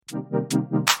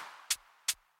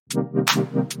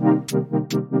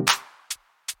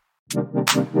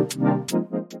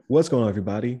What's going on,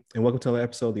 everybody? And welcome to another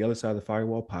episode of the Other Side of the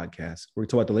Firewall podcast, where we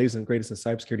talk about the latest and greatest in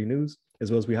cybersecurity news, as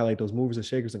well as we highlight those movers and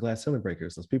shakers and glass ceiling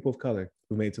breakers, those people of color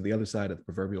who made it to the other side of the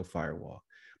proverbial firewall.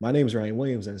 My name is Ryan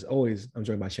Williams, and as always, I'm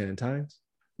joined by Shannon Tynes.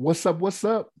 What's up? What's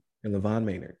up? And Levon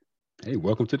Maynard. Hey,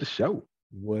 welcome to the show.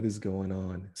 What is going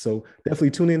on? So definitely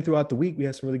tune in throughout the week. We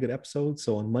had some really good episodes.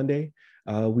 So on Monday,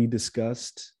 we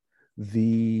discussed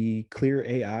the Clear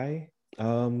AI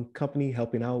company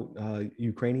helping out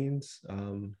Ukrainians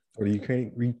or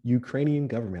the Ukrainian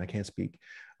government, I can't speak,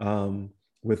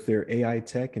 with their AI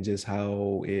tech and just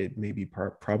how it may be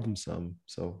problemsome.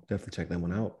 So definitely check that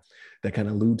one out. That kind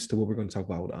of alludes to what we're going to talk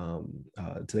about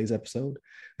today's episode.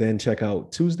 Then check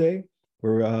out Tuesday,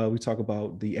 where we talk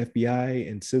about the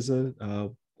FBI and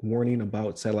CISA warning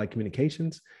about satellite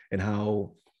communications and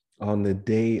how on the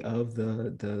day of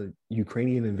the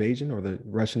Ukrainian invasion or the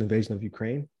Russian invasion of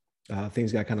Ukraine,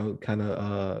 things got kind of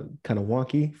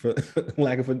wonky, for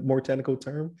lack of a more technical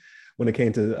term, when it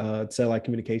came to satellite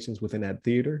communications within that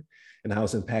theater and how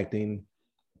it's impacting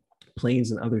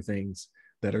planes and other things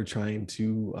that are trying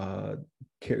to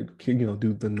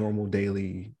do the normal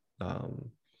daily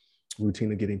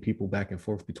routine of getting people back and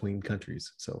forth between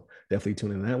countries. So definitely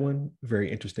tune in that one.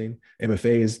 Very interesting.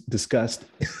 MFA is discussed.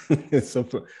 So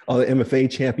for all the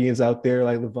MFA champions out there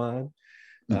like Levon,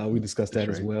 we discussed that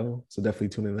as well. So definitely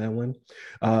tune in that one.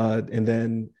 And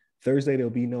then Thursday, there'll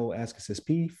be no Ask Us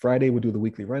SP. Friday, we'll do the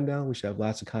weekly rundown. We should have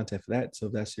lots of content for that. So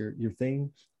if that's your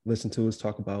thing, listen to us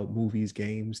talk about movies,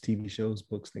 games, TV shows,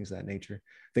 books, things of that nature.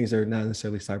 Things that are not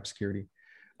necessarily cybersecurity.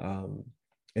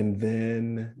 And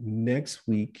then next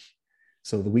week,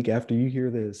 so the week after you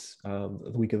hear this,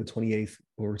 the week of the 28th,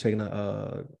 we're taking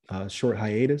a short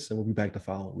hiatus and we'll be back the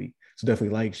following week. So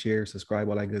definitely like, share, subscribe,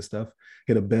 all that good stuff.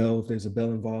 Hit a bell if there's a bell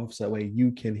involved, so that way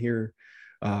you can hear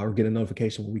or get a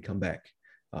notification when we come back,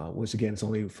 which again, it's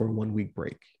only for a 1 week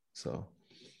break. So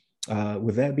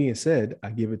with that being said,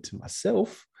 I give it to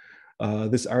myself.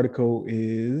 This article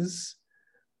is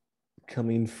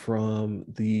coming from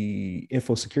the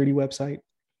InfoSecurity website.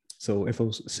 So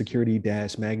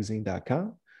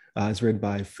infosecurity-magazine.com. It's read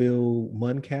by Phil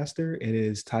Muncaster and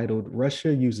is titled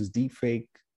Russia Uses Deepfake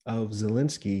of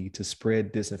Zelensky to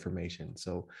Spread Disinformation.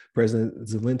 So President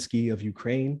Zelensky of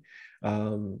Ukraine,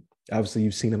 obviously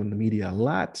you've seen him in the media a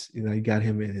lot. You know, you got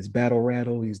him in his battle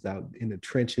rattle. He's out in the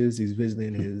trenches. He's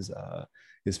visiting his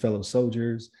fellow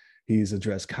soldiers. He's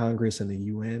addressed Congress and the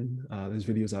UN. There's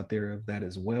videos out there of that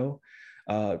as well.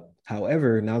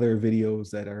 However, now there are videos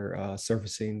that are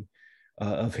surfacing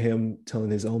of him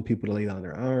telling his own people to lay down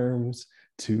their arms,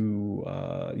 to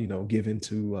give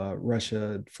into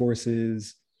Russia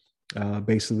forces,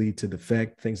 basically to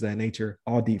defect, things of that nature.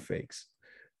 All deepfakes,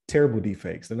 terrible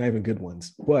deepfakes. They're not even good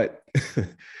ones, but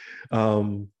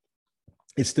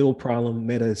it's still a problem.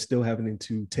 Meta is still having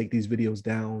to take these videos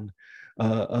down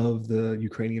of the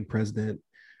Ukrainian president.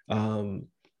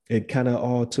 It kind of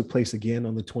all took place again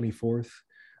on the 24th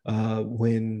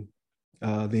when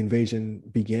the invasion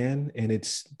began, and it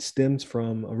stems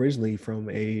from originally from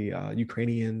a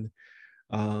Ukrainian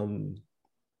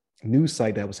news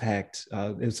site that was hacked.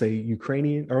 It's a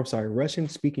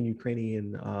Russian-speaking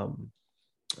Ukrainian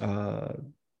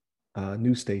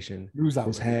news station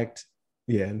was hacked.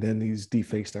 Yeah, and then these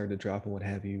deepfakes started to drop and what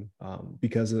have you,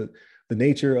 because of the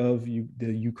nature of the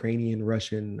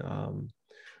Ukrainian-Russian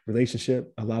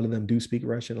relationship. A lot of them do speak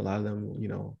Russian. A lot of them,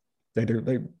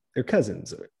 they're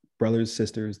cousins, brothers,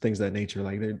 sisters, things of that nature.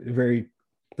 Like the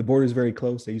border is very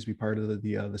close. They used to be part of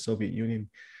the Soviet Union.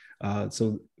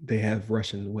 So they have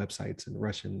Russian websites and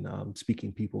Russian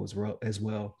speaking people as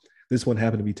well. This one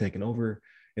happened to be taken over,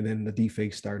 and then the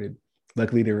deepfakes started.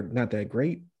 Luckily, they're not that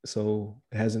great, so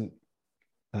it hasn't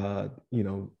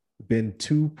been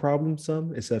too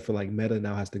problemsome, except for like Meta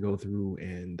now has to go through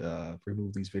and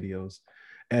remove these videos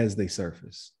as they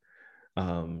surface.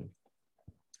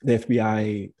 The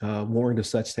FBI warned of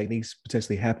such techniques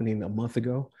potentially happening a month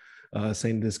ago,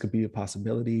 saying this could be a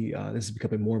possibility. This is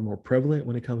becoming more and more prevalent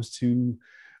when it comes to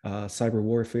cyber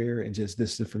warfare and just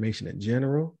disinformation in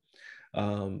general.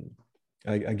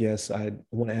 I guess I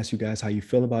want to ask you guys how you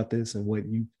feel about this and what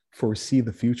you foresee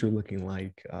the future looking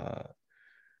like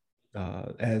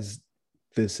as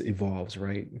this evolves,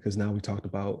 right? Because now we talked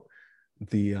about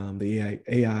the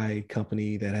AI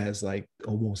company that has like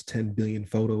almost 10 billion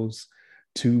photos,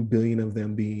 2 billion of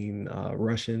them being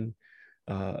Russian,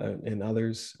 and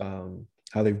others,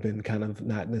 how they've been kind of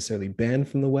not necessarily banned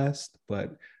from the West,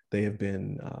 but they have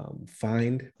been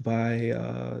fined by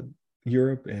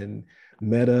Europe, and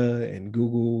Meta and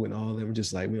Google and all of them are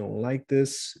just like, we don't like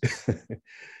this.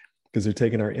 because they're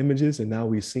taking our images and now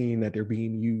we've seen that they're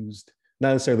being used,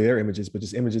 not necessarily their images, but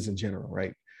just images in general,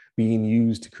 right? Being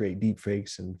used to create deep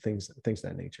fakes and things of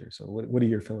that nature. So what are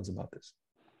your feelings about this?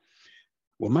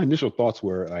 Well, my initial thoughts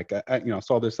were like, I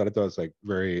saw this, that I thought it was like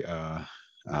very,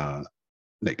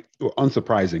 like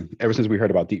unsurprising. Ever since we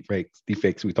heard about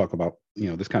deepfakes, we talk about,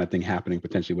 this kind of thing happening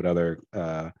potentially with other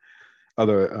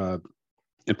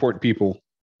important people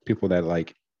that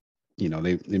like,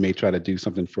 they may try to do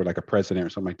something for like a president or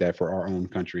something like that for our own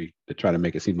country to try to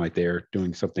make it seem like they're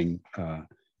doing something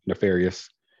nefarious.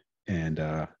 And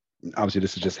obviously,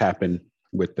 this has just happened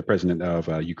with the president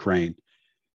of Ukraine.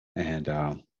 And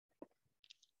I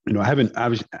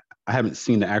haven't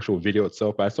seen the actual video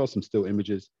itself, but I saw some still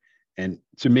images. And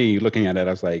to me, looking at it,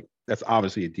 I was like, that's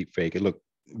obviously a deep fake. It looked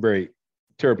very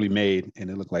terribly made, and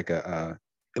it looked like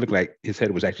his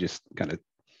head was actually just kind of,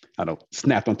 I don't know,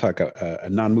 snapped on top of a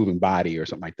non-moving body or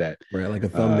something like that. Right, like a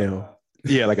thumbnail.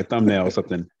 Yeah, like a thumbnail or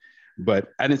something. But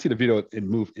I didn't see the video in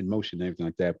motion and everything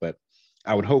like that. But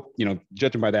I would hope,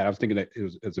 judging by that, I was thinking that it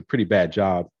was a pretty bad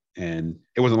job. And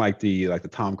it wasn't like the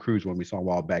Tom Cruise one we saw a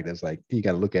while back. That's like, you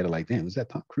got to look at it like, damn, is that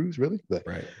Tom Cruise really? But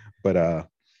right. But I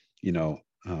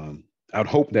would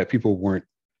hope that people weren't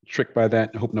tricked by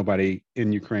that. I hope nobody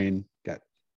in Ukraine got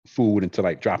fooled into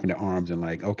like dropping their arms and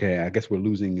like, okay, I guess we're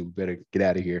losing. We better get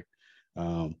out of here.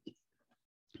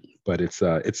 But it's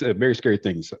a very scary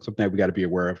thing. Something that we got to be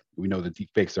aware of. We know that deep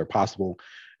fakes are possible,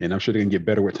 and I'm sure they're gonna get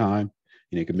better with time.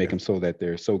 You can make them so that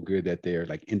they're so good that they're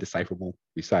like indecipherable.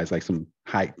 Besides like some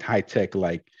high tech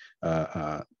like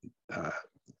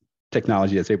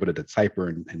technology that's able to decipher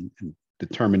and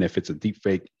determine if it's a deep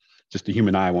fake. Just the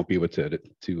human eye won't be able to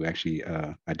actually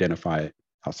identify it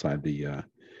outside the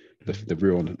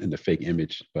real and the fake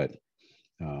image. But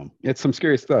it's some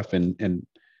scary stuff, and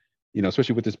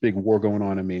especially with this big war going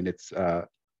on. I mean, it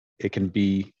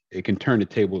can turn the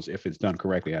tables if it's done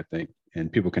correctly, I think. And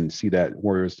people can see that,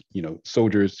 warriors,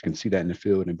 soldiers can see that in the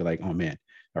field and be like, oh man,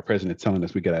 our president's telling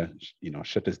us we gotta,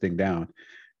 shut this thing down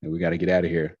and we gotta get out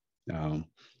of here. I'm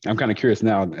kind of curious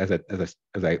now as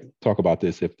I talk about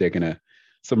this, if they're gonna,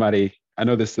 I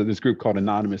know this group called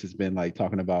Anonymous has been like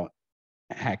talking about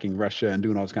hacking Russia and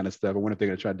doing all this kind of stuff. I wonder if they're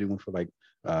gonna try to do one for like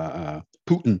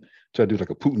Putin, try to do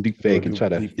like a Putin deep fake and try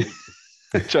to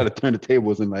try to turn the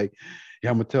tables and like,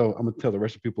 yeah, I'm gonna tell the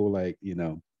Russian people like,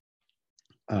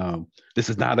 this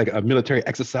is not like a military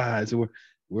exercise.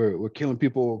 We're killing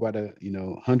people by the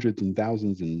hundreds and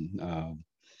thousands, and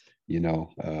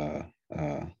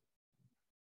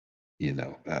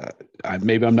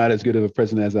maybe I'm not as good of a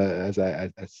president as I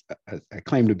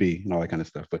claim to be, and all that kind of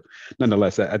stuff. But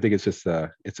nonetheless, I think it's just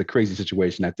it's a crazy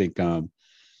situation. I think I'm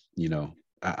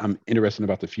interested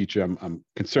about the future. I'm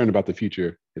concerned about the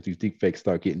future if these deep fakes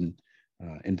start getting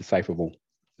indecipherable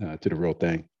to the real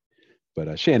thing.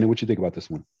 But Shannon, what you think about this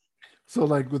one? So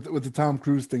like with the Tom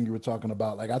Cruise thing you were talking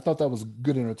about, like I thought that was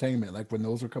good entertainment. Like when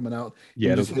those were coming out,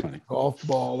 yeah, those were funny. Golf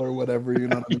ball or whatever, you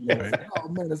know what I mean? Yeah. Like, oh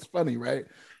man, it's funny, right?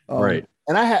 Right.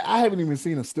 And I haven't even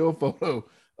seen a still photo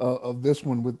of this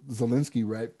one with Zelensky,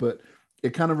 right? But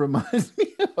it kind of reminds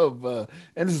me of,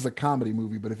 and this is a comedy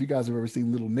movie, but if you guys have ever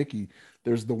seen Little Nicky,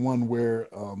 there's the one where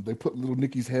they put Little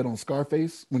Nicky's head on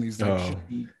Scarface when he's like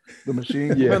shooting the machine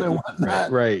gun and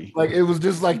whatnot. Right. Like it was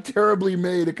just like terribly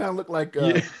made. It kind of looked like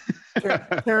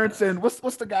Terrence and what's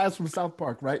the guys from South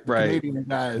Park, right? The Canadian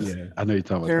guys. Yeah, I know you're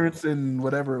talking about Terrence and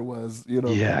whatever it was,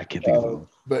 Yeah, I can't think of them.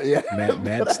 But yeah,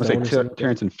 Matt Stone,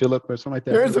 Terrence and Phillip or something like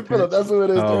that. Terrence and Phillip, that's who it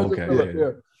is. Oh, Terrence okay. and Phillip,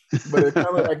 yeah. But it's kind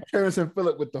of like Terrence and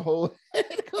Phillip with the whole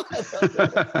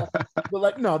but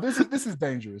like no, this is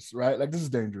dangerous, right? Like this is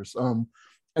dangerous. And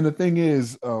the thing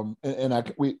is,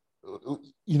 we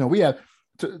have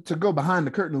to go behind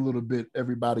the curtain a little bit,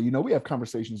 everybody. We have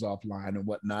conversations offline and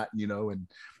whatnot, and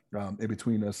in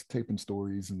between us taping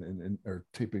stories and or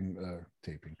taping the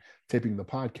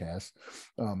podcast,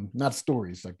 not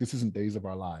stories. Like this isn't Days of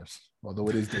Our Lives, although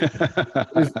it is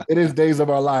it is Days of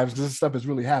Our Lives because this stuff is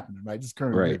really happening, right? This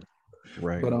current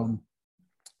right. But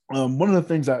one of the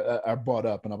things I brought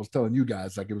up, and I was telling you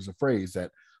guys, like it was a phrase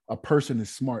that a person is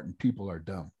smart and people are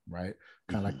dumb, right?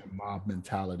 Kind of like the mob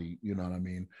mentality, you know what I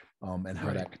mean? And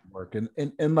how that can work.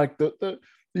 And like the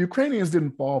Ukrainians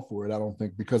didn't fall for it, I don't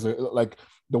think, because like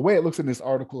the way it looks in this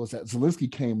article is that Zelensky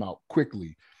came out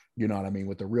quickly, you know what I mean,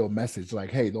 with the real message,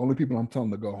 like, hey, the only people I'm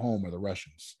telling to go home are the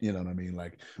Russians, you know what I mean?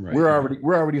 Like we're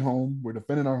already home, we're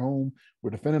defending our home, we're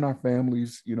defending our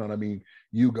families, you know what I mean?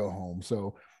 You go home.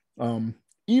 So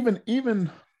even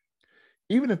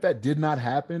if that did not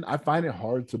happen, I find it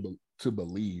hard to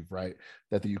believe, right,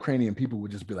 that the Ukrainian people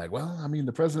would just be like, well, I mean,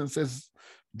 the president says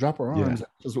drop our arms.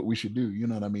 That's what we should do. You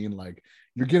know what I mean? Like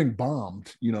you're getting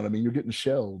bombed. You know what I mean? You're getting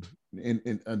shelled.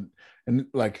 and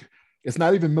like, it's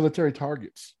not even military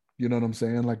targets. You know what I'm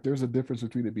saying? Like, there's a difference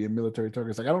between it being military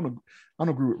targets. Like, I don't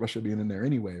agree with Russia being in there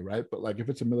anyway, right? But like, if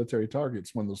it's a military target,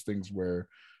 it's one of those things where,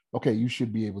 okay, you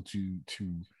should be able to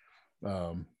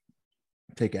um,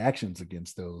 take actions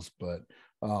against those. But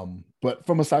from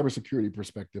a cybersecurity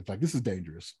perspective, like, this is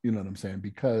dangerous. You know what I'm saying?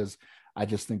 Because I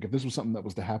just think if this was something that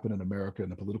was to happen in America in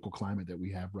the political climate that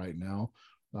we have right now,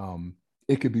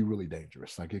 it could be really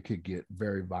dangerous. Like, it could get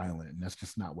very violent, and that's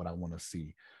just not what I want to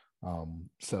see.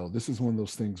 So this is one of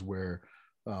those things where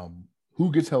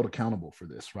who gets held accountable for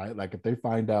this, right? Like, if they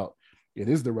find out it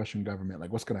is the Russian government,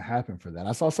 like, what's going to happen for that?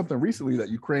 I saw something recently that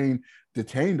Ukraine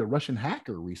detained a Russian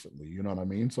hacker recently. You know what I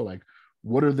mean? So like,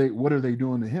 what are they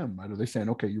doing to him? Right? Are they saying,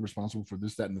 okay, you're responsible for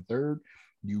this, that, and the third?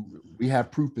 We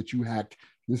have proof that you hacked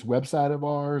this website of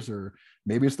ours, or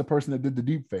maybe it's the person that did the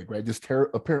deep fake, right? Just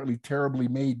apparently terribly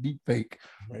made deep fake,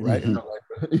 right?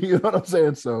 Mm-hmm. You know what I'm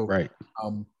saying? So right.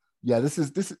 Yeah, this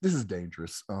is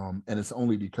dangerous. And it's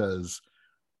only because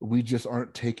we just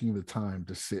aren't taking the time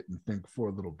to sit and think for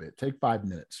a little bit. Take 5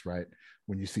 minutes, right?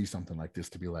 When you see something like this,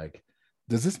 to be like,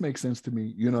 does this make sense to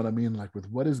me? You know what I mean? Like, with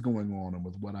what is going on and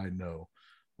with what I know,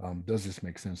 does this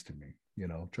make sense to me? You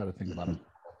know, try to think about it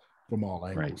from all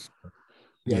angles. Right.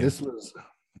 Yeah, this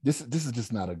is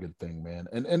just not a good thing, man.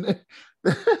 And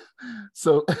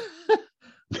so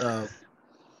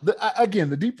again,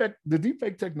 the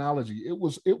deepfake technology, it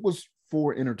was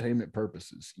for entertainment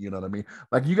purposes. You know what I mean?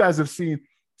 Like, you guys have seen.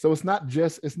 So it's not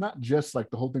just like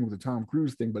the whole thing with the Tom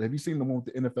Cruise thing, but have you seen the one with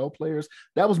the NFL players?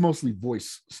 That was mostly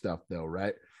voice stuff, though,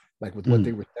 right? Like, with what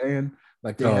they were saying,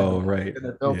 like, they had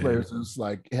NFL players. It's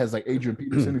like, it has like Adrian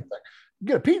Peterson. It's like, you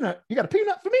got a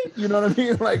peanut for me? You know what I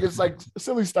mean? Like, it's like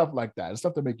silly stuff like that. It's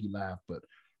stuff to make you laugh, but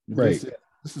this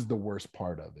is the worst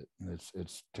part of it. And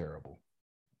it's terrible.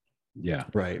 Yeah.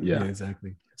 Right. Yeah,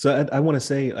 exactly. So I want to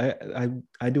say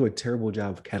I do a terrible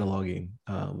job of cataloging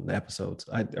the episodes.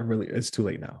 I really, it's too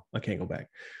late now. I can't go back.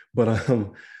 But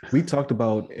we talked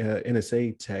about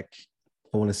NSA tech,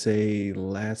 I want to say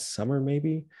last summer,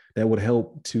 maybe, that would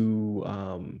help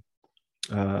to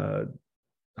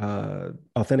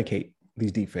authenticate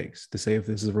these deepfakes to say if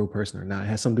this is a real person or not. It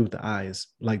has something to do with the eyes,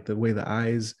 like the way the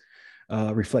eyes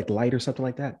reflect light or something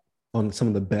like that on some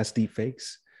of the best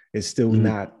deepfakes. Is still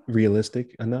not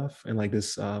realistic enough, and like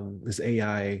this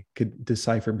AI could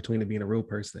decipher between it being a real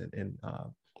person and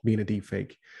being a deep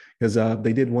fake, because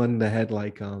they did one that had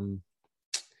like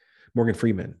Morgan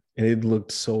Freeman, and it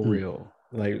looked so real.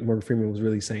 Like, Morgan Freeman was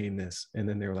really saying this, and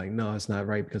then they were like, no, it's not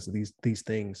right because of these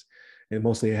things, and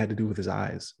mostly it had to do with his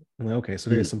eyes. I'm like, okay, so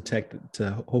there's some tech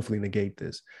to hopefully negate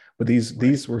this, but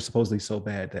these were supposedly so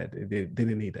bad that they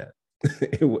didn't need that.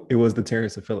 It was the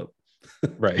Terrence and Phillip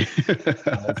right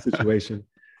situation.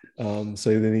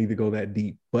 So they need to go that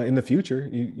deep. But in the future,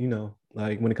 you know,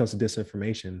 like, when it comes to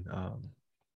disinformation,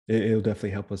 it'll definitely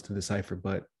help us to decipher.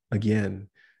 But again,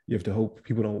 you have to hope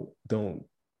people don't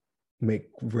make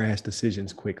rash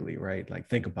decisions quickly, right? Like,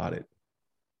 think about it.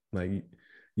 Like,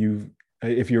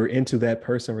 if you're into that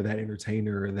person or that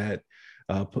entertainer or that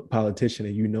politician,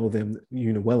 and you know them,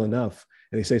 you know, well enough,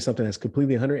 and they say something that's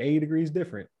completely 180 degrees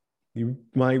different, you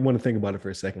might want to think about it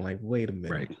for a second. Like, wait a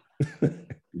minute. Right.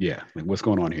 Yeah. Like, what's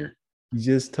going on here? You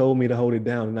just told me to hold it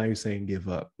down, and now you're saying give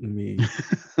up. Let me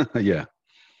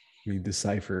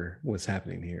decipher what's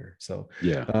happening here. So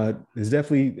it's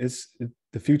definitely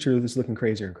the future is looking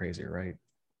crazier and crazier, right?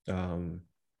 I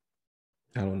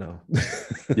don't know.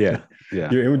 Yeah.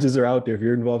 Your images are out there. If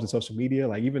you're involved in social media,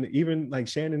 like even like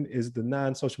Shannon is the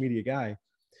non-social media guy.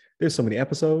 There's so many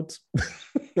episodes.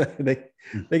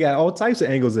 they got all types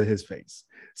of angles of his face.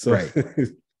 So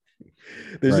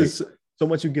there's just so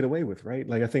much you can get away with, right?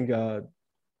 Like, I think a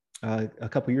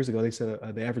couple of years ago, they said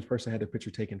the average person had their picture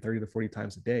taken 30 to 40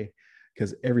 times a day,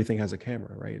 because everything has a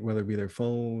camera, right? Whether it be their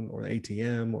phone or the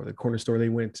ATM or the corner store they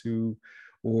went to,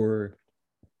 or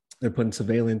they're putting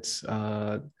surveillance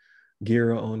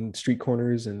gear on street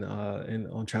corners and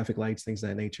on traffic lights, things of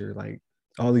that nature. Like,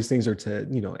 all these things are to,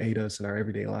 you know, aid us in our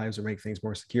everyday lives or make things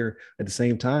more secure. At the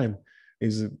same time,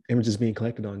 is images being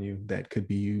collected on you that could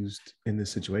be used in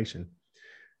this situation.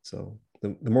 So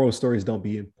the moral of the story is, don't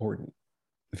be important.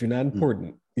 If you're not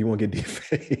important, you won't get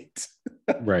defaked.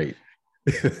 Right.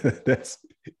 That's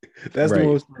the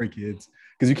moral of the story, kids.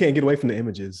 Because you can't get away from the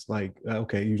images. Like,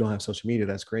 okay, you don't have social media,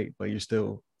 that's great, but you're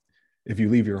still, if you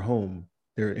leave your home,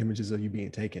 there are images of you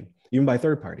being taken, even by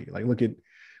third party. Like, look at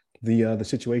the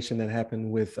situation that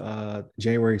happened with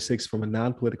January 6th from a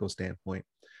non-political standpoint.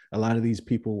 A lot of these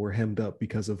people were hemmed up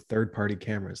because of third-party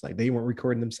cameras. Like, they weren't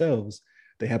recording themselves.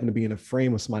 They happened to be in a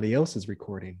frame of somebody else's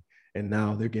recording, and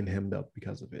now they're getting hemmed up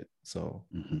because of it. So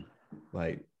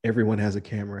like, everyone has a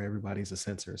camera, everybody's a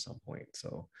sensor at some point.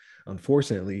 So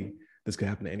unfortunately, this could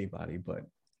happen to anybody, but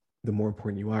the more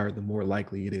important you are, the more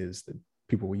likely it is that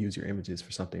people will use your images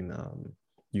for something,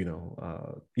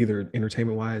 either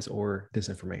entertainment wise or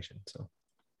disinformation. So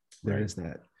there is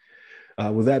that.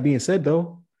 With that being said,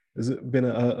 though, it's been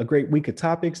a great week of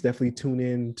topics. Definitely tune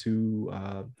in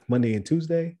to Monday and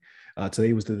Tuesday.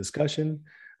 Today was the discussion.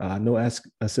 No Ask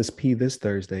SSP this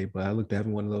Thursday, but I look to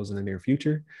having one of those in the near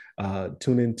future.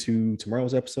 Tune into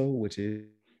tomorrow's episode, which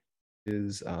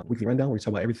is Weekly Rundown, where we talk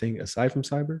about everything aside from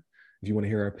cyber. If you want to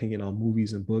hear our opinion on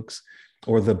movies and books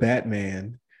or the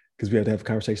Batman, because we have to have a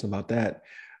conversation about that,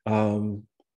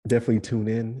 definitely tune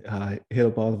in. Hit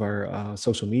up all of our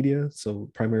social media.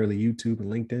 So primarily YouTube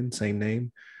and LinkedIn, same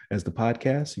name as the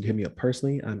podcast. You can hit me up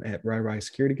personally. I'm at RyRy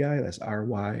Security Guy. That's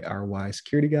RYRY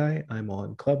Security Guy. I'm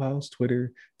on Clubhouse,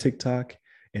 Twitter, TikTok,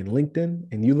 and LinkedIn.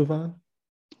 And you, Levon?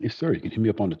 Yes, sir. You can hit me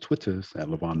up on the Twitters at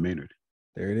Levon Maynard.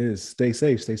 There it is. Stay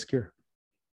safe, stay secure.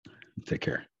 Take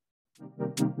care.